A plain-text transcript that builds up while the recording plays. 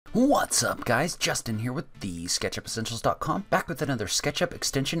What's up guys, Justin here with TheSketchUpEssentials.com, back with another SketchUp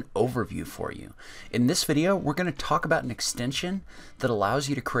extension overview for you. In this video, we're going to talk about an extension that allows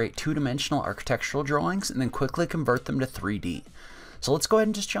you to create two-dimensional architectural drawings and then quickly convert them to 3D. So let's go ahead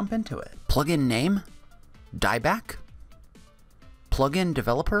and just jump into it. Plugin name, Dibac. Plugin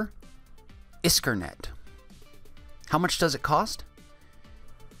developer, Iscarnet. How much does it cost?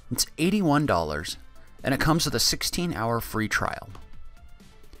 It's $81, and it comes with a 16-hour free trial.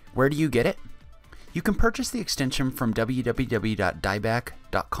 Where do you get it? You can purchase the extension from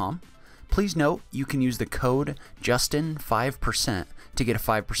www.dibac.com. Please note you can use the code JUSTIN5% to get a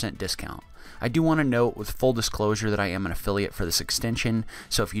 5% discount. I do want to note with full disclosure that I am an affiliate for this extension,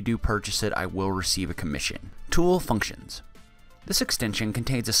 so if you do purchase it, I will receive a commission. Tool functions. This extension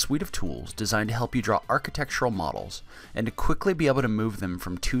contains a suite of tools designed to help you draw architectural models and to quickly be able to move them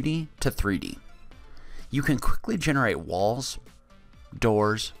from 2D to 3D. You can quickly generate walls,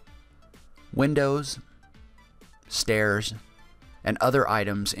 doors, windows, stairs, and other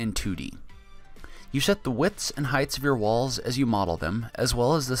items in 2D. You set the widths and heights of your walls as you model them, as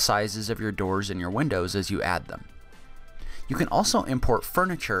well as the sizes of your doors and your windows as you add them. You can also import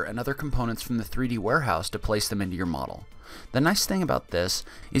furniture and other components from the 3D warehouse to place them into your model. The nice thing about this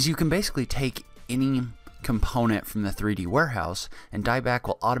is you can basically take any component from the 3D warehouse and Dibac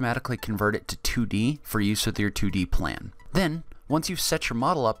will automatically convert it to 2D for use with your 2D plan. Then, once you've set your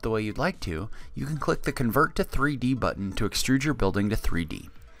model up the way you'd like to, you can click the Convert to 3D button to extrude your building to 3D.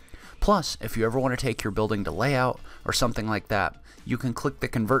 Plus, if you ever want to take your building to layout or something like that, you can click the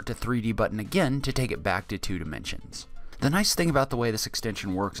Convert to 3D button again to take it back to 2 dimensions. The nice thing about the way this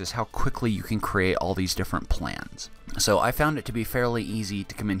extension works is how quickly you can create all these different plans. So I found it to be fairly easy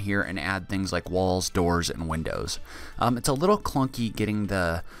to come in here and add things like walls, doors, and windows. It's a little clunky getting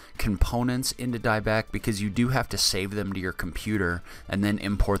the components into Dibac because you do have to save them to your computer and then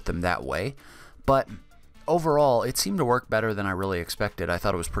import them that way. But overall, it seemed to work better than I really expected. I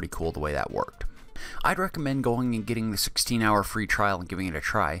thought it was pretty cool the way that worked. I'd recommend going and getting the 16-hour free trial and giving it a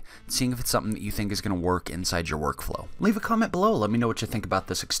try, and seeing if it's something that you think is going to work inside your workflow. Leave a comment below, let me know what you think about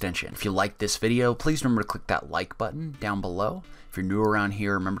this extension. If you liked this video, please remember to click that like button down below. If you're new around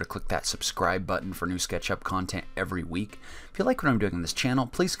here, remember to click that subscribe button for new SketchUp content every week. If you like what I'm doing on this channel,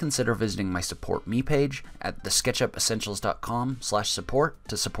 please consider visiting my Support Me page at TheSketchUpEssentials.com/support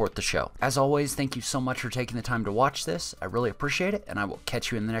to support the show. As always, thank you so much for taking the time to watch this. I really appreciate it, and I will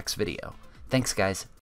catch you in the next video. Thanks, guys.